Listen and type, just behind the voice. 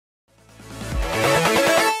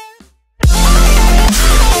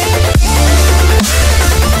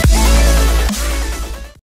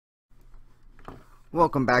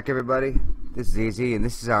Welcome back, everybody. This is Easy, and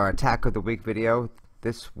this is our Attack of the Week video.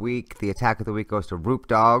 This week, the Attack of the Week goes to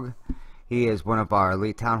Rupdog. He is one of our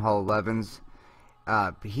Elite Town Hall 11s.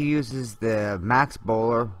 He uses the Max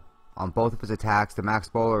Bowler on both of his attacks. The Max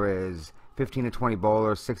Bowler is 15 to 20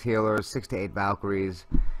 bowlers, 6 healers, 6 to 8 Valkyries.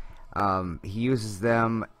 He uses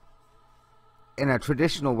them in a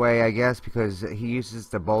traditional way, I guess, because he uses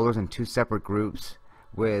the bowlers in 2 separate groups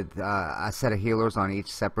with a set of healers on each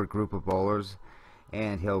separate group of bowlers.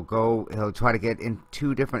 And he'll try to get in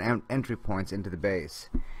 2 different entry points into the base.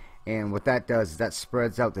 And what that does is that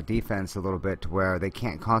spreads out the defense a little bit to where they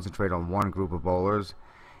can't concentrate on one group of bowlers.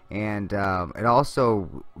 And it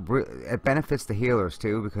also it benefits the healers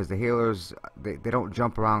too, because the healers they don't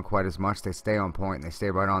jump around quite as much. They stay on point and they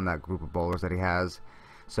stay right on that group of bowlers that he has.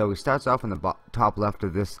 So he starts off in the top left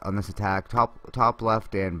of this attack, top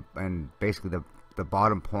left and basically the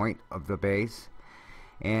bottom point of the base.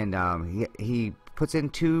 And he puts in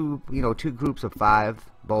two groups of 5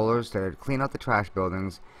 bowlers to clean out the trash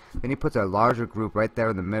buildings. Then he puts a larger group right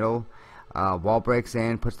there in the middle. Wall breaks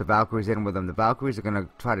in, puts the Valkyries in with them. The Valkyries are going to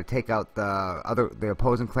try to take out the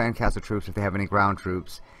opposing clan castle troops if they have any ground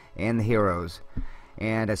troops, and the heroes.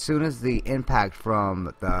 And as soon as the impact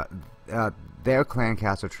from their clan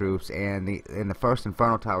castle troops and the first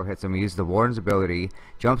Inferno Tower hits him, he uses the Warden's ability,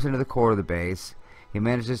 jumps into the core of the base. He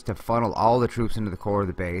manages to funnel all the troops into the core of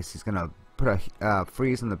the base. He's going to put a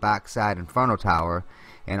freeze on the backside Inferno Tower,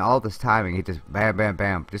 and all this timing, he just bam, bam,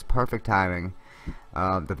 bam, just perfect timing.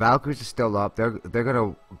 The Valkyries are still up. They're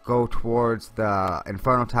going to go towards the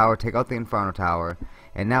Inferno Tower, take out the Inferno Tower,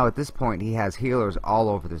 and now at this point he has healers all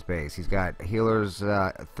over this base. He's got healers,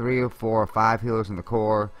 3 or 4 or 5 healers in the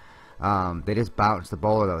core. They just bounce the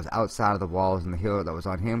bowler that was outside of the walls, and the healer that was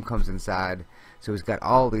on him comes inside. So he's got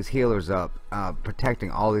all these healers up, protecting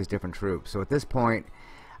all these different troops. So at this point,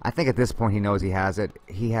 I think at this point he knows he has it.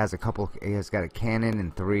 He has got a cannon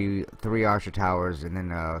and three archer towers, and then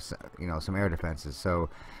some air defenses. So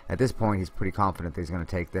at this point he's pretty confident that he's going to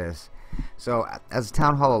take this. So as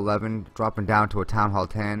Town Hall 11 dropping down to a Town Hall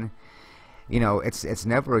 10, it's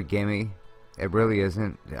never a gimme. It really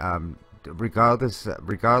isn't. Regardless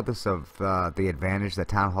of the advantage that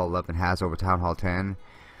Town Hall 11 has over Town Hall 10.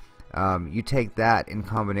 You take that in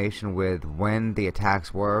combination with when the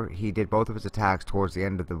attacks were. He did both of his attacks towards the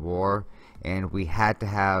end of the war, and we had to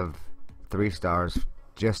have 3 stars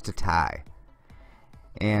just to tie.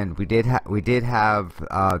 And we did have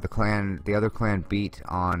the other clan beat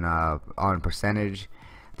on percentage.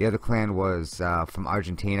 The other clan was from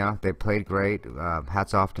Argentina. They played great.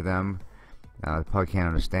 Hats off to them. They probably can't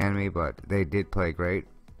understand me, but they did play great.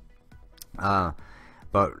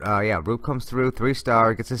 Yeah, Roop comes through,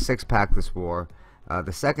 3-star, gets a 6-pack this war.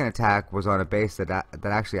 The second attack was on a base that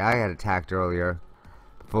actually I had attacked earlier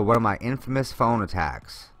for one of my infamous phone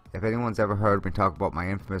attacks. If anyone's ever heard me talk about my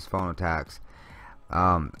infamous phone attacks,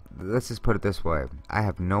 let's just put it this way. I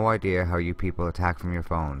have no idea how you people attack from your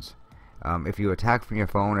phones. If you attack from your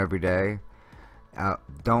phone every day,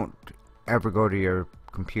 don't ever go to your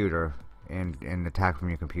computer and attack from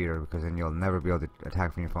your computer, because then you'll never be able to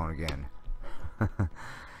attack from your phone again.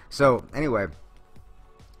 So anyway,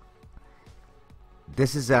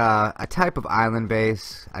 this is a type of island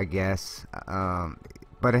base, I guess,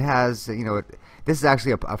 but it has, this is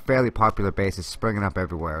actually a fairly popular base. It's springing up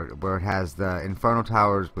everywhere, where it has the Inferno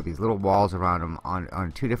Towers with these little walls around them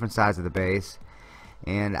on 2 different sides of the base.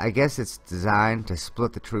 And I guess it's designed to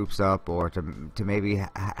split the troops up, or to maybe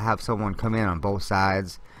have someone come in on both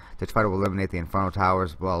sides to try to eliminate the Inferno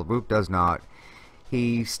Towers. Well, Roop does not.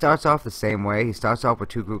 He starts off the same way. He starts off with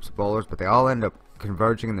 2 groups of bowlers, but they all end up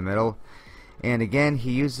converging in the middle. And again,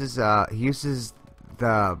 he uses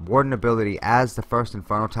the Warden ability as the first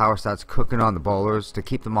Inferno Tower starts cooking on the bowlers to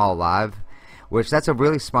keep them all alive, which that's a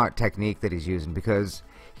really smart technique that he's using, because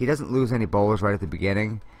he doesn't lose any bowlers right at the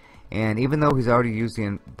beginning. And even though he's already used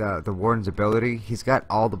the Warden's ability, he's got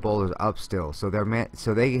all the bowlers up still, so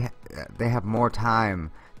they have more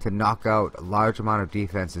time to knock out a large amount of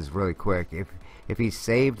defenses really quick. If he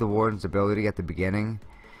saved the Warden's ability at the beginning,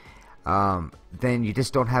 then you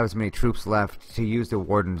just don't have as many troops left to use the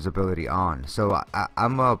Warden's ability on. So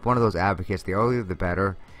I'm one of those advocates. The earlier the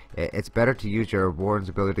better. It's better to use your Warden's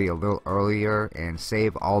ability a little earlier and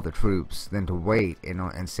save all the troops than to wait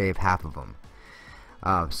and save half of them.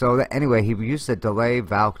 Anyway, he used a delay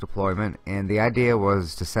Valk deployment, and the idea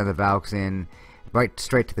was to send the Valks in right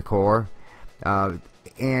straight to the core.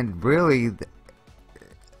 And really,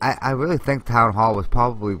 I really think Town Hall was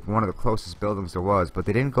probably one of the closest buildings there was, but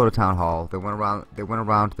they didn't go to Town Hall. They went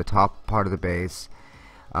around to the top part of the base.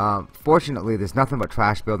 Fortunately, there's nothing but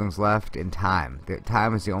trash buildings left in Time.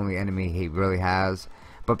 Time is the only enemy he really has,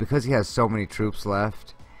 but because he has so many troops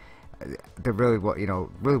left, there really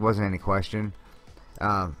wasn't any question.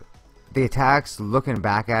 The attacks, looking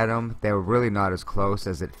back at them, they were really not as close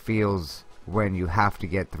as it feels when you have to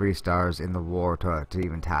get 3 stars in the war to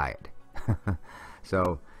even tie it.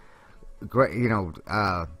 So, great,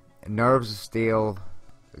 nerves of steel,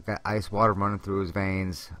 got ice water running through his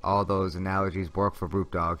veins. All those analogies work for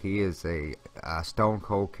Rupdog. He is a stone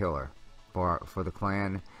cold killer for the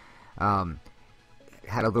clan.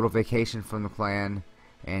 Had a little vacation from the clan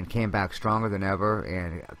and came back stronger than ever,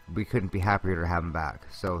 and we couldn't be happier to have him back.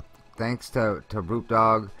 So thanks to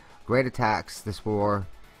Rupdog. Great attacks this war.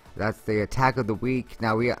 That's the attack of the week.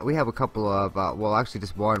 Now we have a couple of well, actually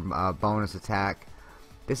just one bonus attack.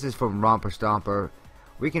 This is from Romper Stomper.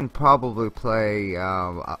 We can probably play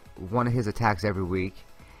one of his attacks every week.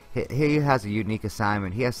 He has a unique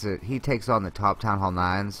assignment. He takes on the top Town Hall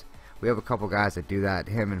 9s. We have a couple guys that do that.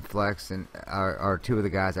 Him and Flex are 2 of the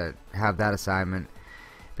guys that have that assignment.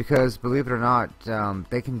 Because believe it or not,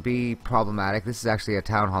 they can be problematic. This is actually a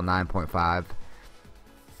Town Hall 9.5.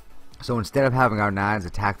 So instead of having our 9s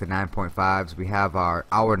attack the 9.5s, we have our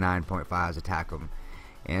 9.5s attack them.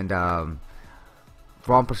 And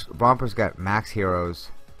Romper's got max heroes.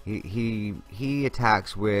 He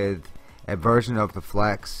attacks with a version of the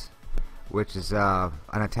Flex, which is an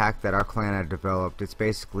attack that our clan had developed. It's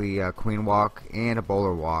basically a Queen Walk and a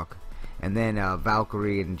Bowler Walk, and then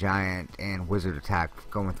Valkyrie and Giant and Wizard attack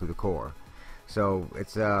going through the core. So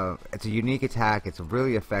it's a unique attack. It's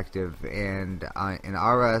really effective, and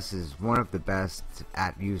RS is one of the best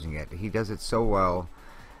at using it. He does it so well.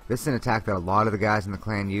 This is an attack that a lot of the guys in the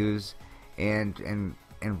clan use, and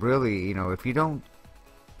really, if you don't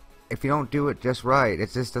do it just right,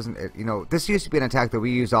 it just doesn't. This used to be an attack that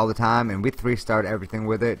we used all the time, and we 3-starred everything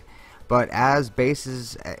with it. But as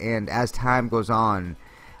bases and as time goes on,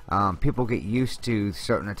 people get used to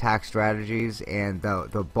certain attack strategies, and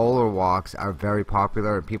the bowler walks are very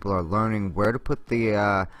popular, and people are learning where to put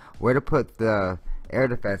the air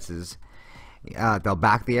defenses. They'll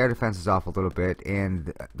back the air defenses off a little bit,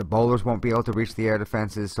 and the bowlers won't be able to reach the air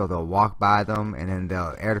defenses, so they'll walk by them, and then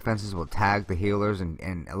the air defenses will tag the healers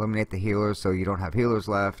and eliminate the healers, so you don't have healers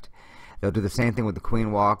left. They'll do the same thing with the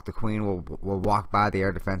Queen Walk. The Queen will walk by the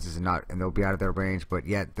air defenses and they'll be out of their range, but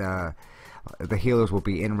yet the healers will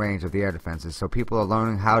be in range of the air defenses. So people are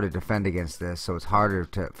learning how to defend against this, so it's harder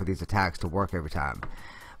for these attacks to work every time.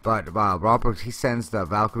 But Romper, he sends the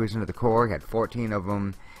Valkyries into the core. He had 14 of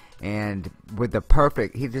them, and with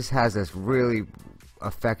the he just has this really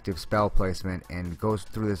effective spell placement and goes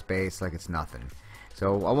through this base like it's nothing.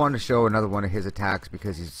 So I wanted to show another one of his attacks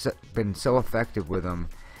because he's been so effective with them.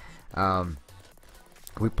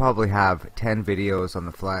 We probably have 10 videos on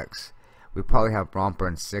the Flex. We probably have Romper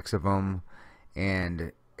in 6 of them,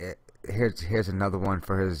 and here's another one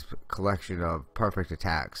for his collection of perfect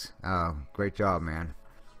attacks. Great job, man.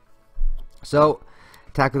 So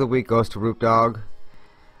attack of the week goes to Rupdog.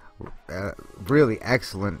 Really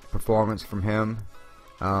excellent performance from him.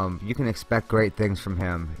 You can expect great things from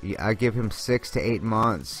him. I give him 6 to 8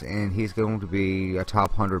 months, and he's going to be a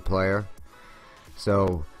top 100 player.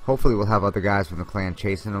 So hopefully we'll have other guys from the clan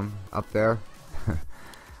chasing him up there.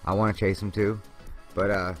 I want to chase him too.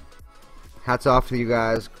 But hats off to you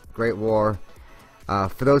guys. Great war.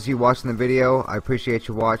 For those of you watching the video, I appreciate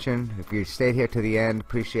you watching. If you stayed here to the end,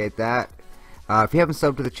 appreciate that. If you haven't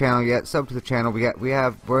subbed to the channel yet, sub to the channel.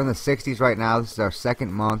 We're in the 60s right now. This is our 2nd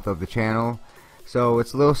month of the channel, so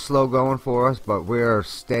it's a little slow going for us, but we're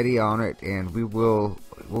steady on it, and we will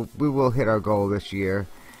hit our goal this year.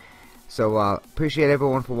 So appreciate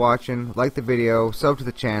everyone for watching. Like the video, sub to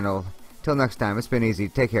the channel. Till next time, it's been easy.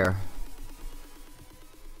 Take care.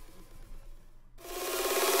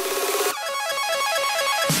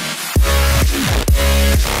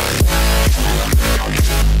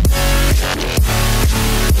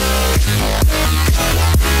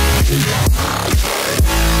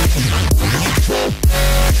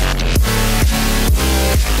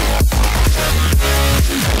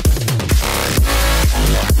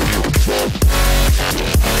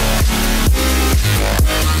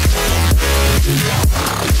 Yeah.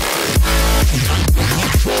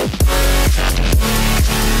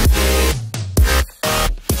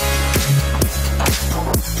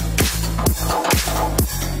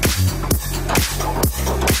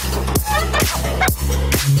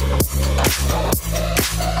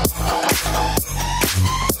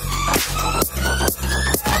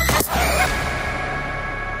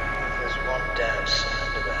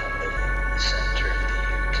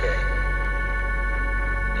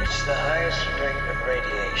 the highest rate of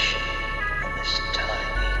radiation on this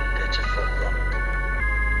tiny